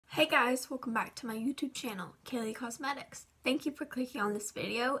Hey guys, welcome back to my YouTube channel, Kaylee Cosmetics. Thank you for clicking on this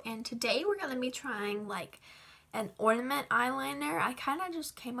video, and today we're going to be trying like an ornament eyeliner. I kind of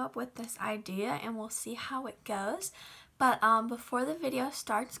just came up with this idea and we'll see how it goes. But before the video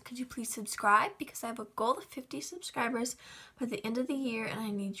starts, could you please subscribe, because I have a goal of 50 subscribers by the end of the year and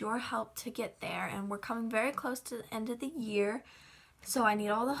I need your help to get there, and we're coming very close to the end of the year. So I need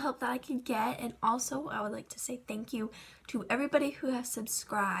all the help that I can get, and also I would like to say thank you to everybody who has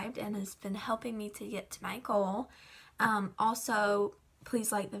subscribed and has been helping me to get to my goal. Also,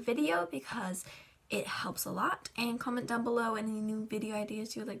 please like the video because it helps a lot, and comment down below any new video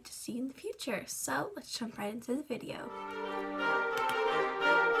ideas you would like to see in the future. So let's jump right into the video.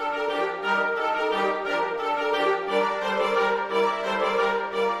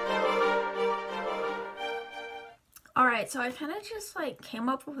 Alright, so I kind of just like came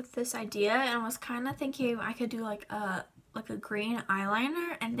up with this idea, and I was kind of thinking I could do like a green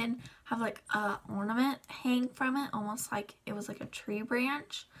eyeliner and then have like a ornament hang from it, almost like it was like a tree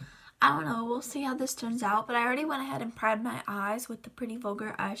branch. I don't know, we'll see how this turns out, but I already went ahead and primed my eyes with the Pretty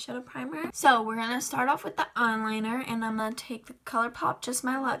Vulgar eyeshadow primer. So we're going to start off with the eyeliner, and I'm going to take the ColourPop Just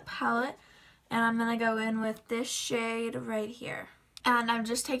My Luck palette, and I'm going to go in with this shade right here. And I'm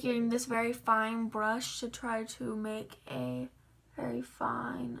just taking this very fine brush to try to make a very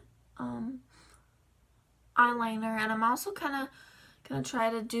fine eyeliner. And I'm also kind of going to try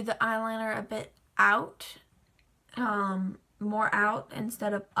to do the eyeliner a bit out, more out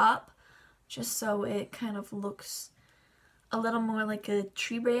instead of up, just so it kind of looks a little more like a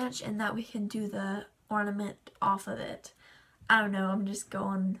tree branch, and that we can do the ornament off of it. I don't know, I'm just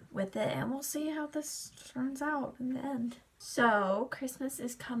going with it, and we'll see how this turns out in the end. So, Christmas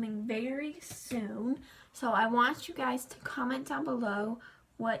is coming very soon, so I want you guys to comment down below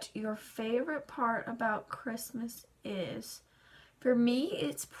what your favorite part about Christmas is. For me,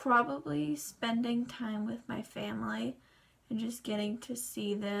 it's probably spending time with my family and just getting to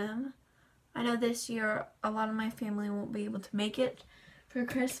see them. I know this year a lot of my family won't be able to make it for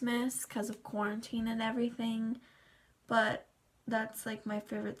Christmas because of quarantine and everything, but that's like my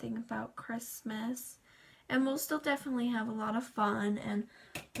favorite thing about Christmas. And we'll still definitely have a lot of fun, and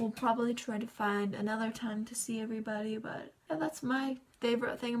we'll probably try to find another time to see everybody, but yeah, that's my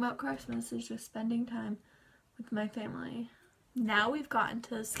favorite thing about Christmas, is just spending time with my family. Now we've gotten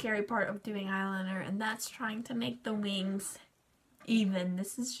to the scary part of doing eyeliner, and that's trying to make the wings even.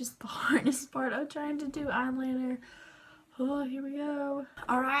 This is just the hardest part of trying to do eyeliner. Oh, here we go.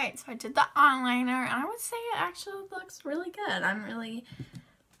 Alright, so I did the eyeliner, and I would say it actually looks really good. I'm really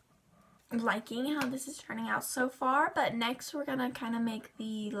liking how this is turning out so far, but next we're gonna kind of make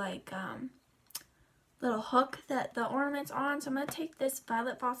the like little hook that the ornament's on. So I'm gonna take this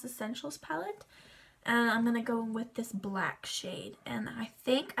Violet Voss Essentials palette, and I'm gonna go with this black shade, and I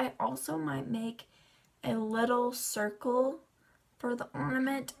think I also might make a little circle for the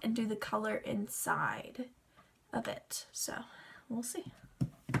ornament and do the color inside of it, so we'll see.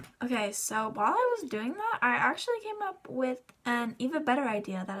 Okay, so while I was doing that, I actually came up with an even better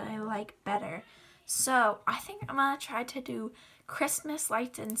idea that I like better. So I think I'm going to try to do Christmas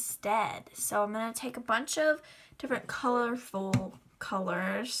lights instead. So I'm going to take a bunch of different colorful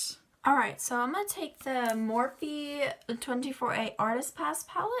colors. Alright, so I'm going to take the Morphe 24A Artist Pass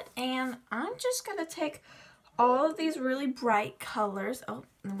palette, and I'm just going to take all of these really bright colors. Oh,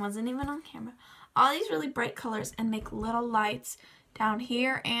 it wasn't even on camera. All these really bright colors, and make little lights down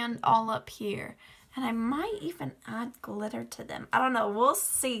here and all up here, and I might even add glitter to them. I don't know, we'll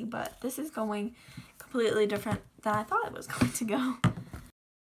see, but this is going completely different than I thought it was going to go.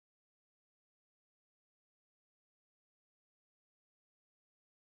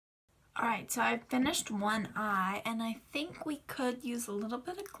 Alright, so I finished one eye, and I think we could use a little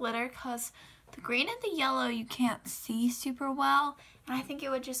bit of glitter because the green and the yellow you can't see super well, and I think it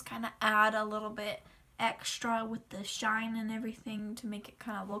would just kind of add a little bit extra with the shine and everything to make it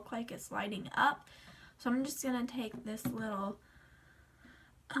kind of look like it's lighting up. So I'm just gonna take this little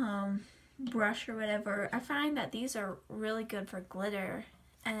brush or whatever. I find that these are really good for glitter,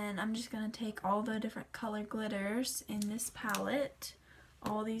 and I'm just gonna take all the different color glitters in this palette,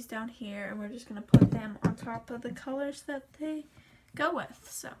 all these down here, and we're just gonna put them on top of the colors that they go with.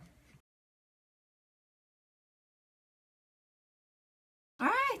 So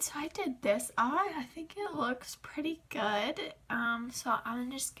alright, so I did this eye. I think it looks pretty good. So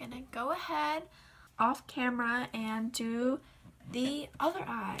I'm just gonna go ahead off camera and do the other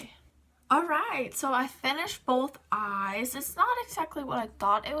eye. Alright, so I finished both eyes. It's not exactly what I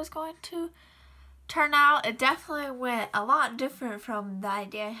thought it was going to turn out. It definitely went a lot different from the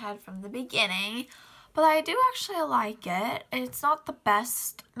idea I had from the beginning, But I do actually like it. It's not the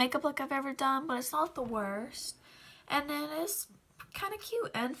best makeup look I've ever done, but it's not the worst. And it is kind of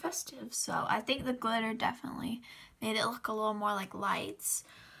cute and festive. So I think the glitter definitely made it look a little more like lights.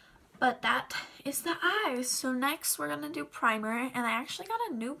 But that is the eyes. So next we're going to do primer. And I actually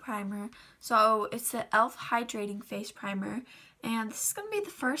got a new primer. So it's the e.l.f. Hydrating Face Primer. And this is going to be the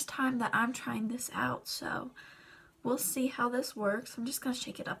first time that I'm trying this out. So we'll see how this works. I'm just going to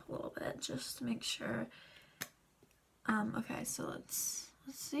shake it up a little bit just to make sure. Okay, so let's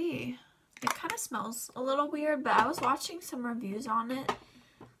see. It kind of smells a little weird, but I was watching some reviews on it.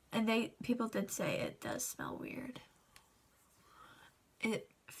 And people did say it does smell weird. It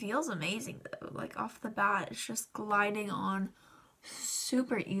feels amazing though. Like off the bat, it's just gliding on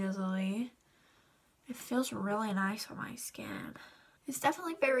super easily. It feels really nice on my skin. It's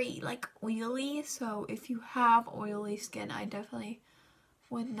definitely very like oily, so if you have oily skin, I definitely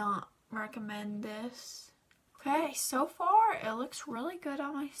would not recommend this. Okay, so far it looks really good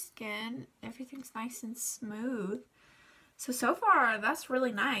on my skin. Everything's nice and smooth. So far that's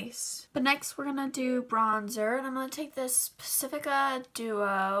really nice. But next we're gonna do bronzer, and I'm gonna take this Pacifica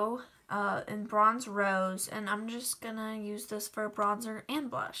Duo in Bronze Rose, and I'm just gonna use this for bronzer and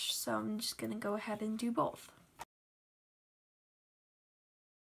blush. So I'm just gonna go ahead and do both.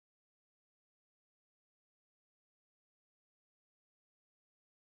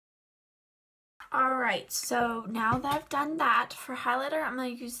 Alright, so now that I've done that, for highlighter, I'm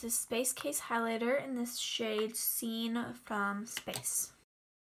going to use this Space Case highlighter in this shade Seen from Space.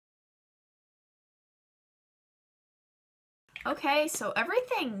 Okay, so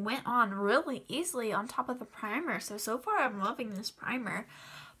everything went on really easily on top of the primer. So far I'm loving this primer.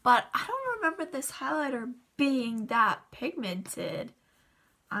 But I don't remember this highlighter being that pigmented.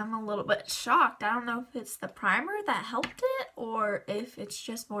 I'm a little bit shocked. I don't know if it's the primer that helped it or if it's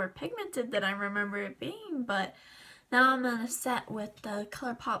just more pigmented than I remember it being. But now I'm going to set with the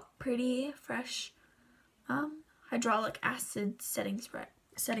ColourPop Pretty Fresh Hydraulic Acid Setting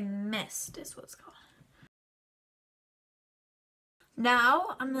Mist is what it's called.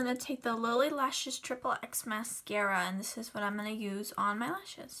 Now I'm going to take the Lily Lashes Triple X Mascara, and this is what I'm going to use on my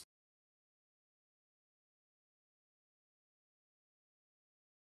lashes.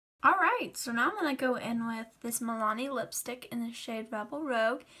 Alright, so now I'm going to go in with this Milani lipstick in the shade Rebel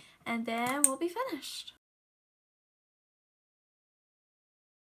Rogue, and then we'll be finished.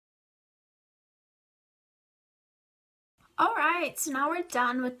 Alright, so now we're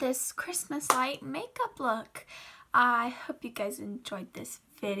done with this Christmas light makeup look. I hope you guys enjoyed this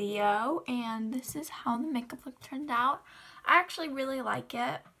video, and this is how the makeup look turned out. I actually really like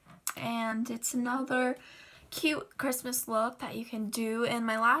it, and it's another cute Christmas look that you can do. And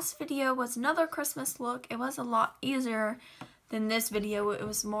my last video was another Christmas look. It was a lot easier than this video. It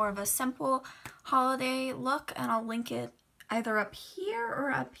was more of a simple holiday look, and I'll link it either up here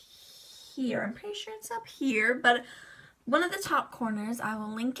or up here. I'm pretty sure it's up here, but one of the top corners, I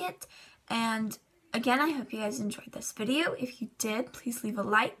will link it. And again, I hope you guys enjoyed this video. If you did, please leave a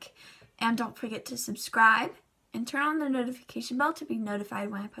like, and don't forget to subscribe and turn on the notification bell to be notified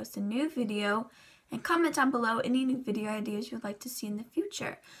when I post a new video. And comment down below any new video ideas you'd like to see in the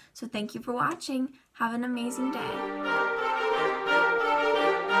future. So thank you for watching. Have an amazing day.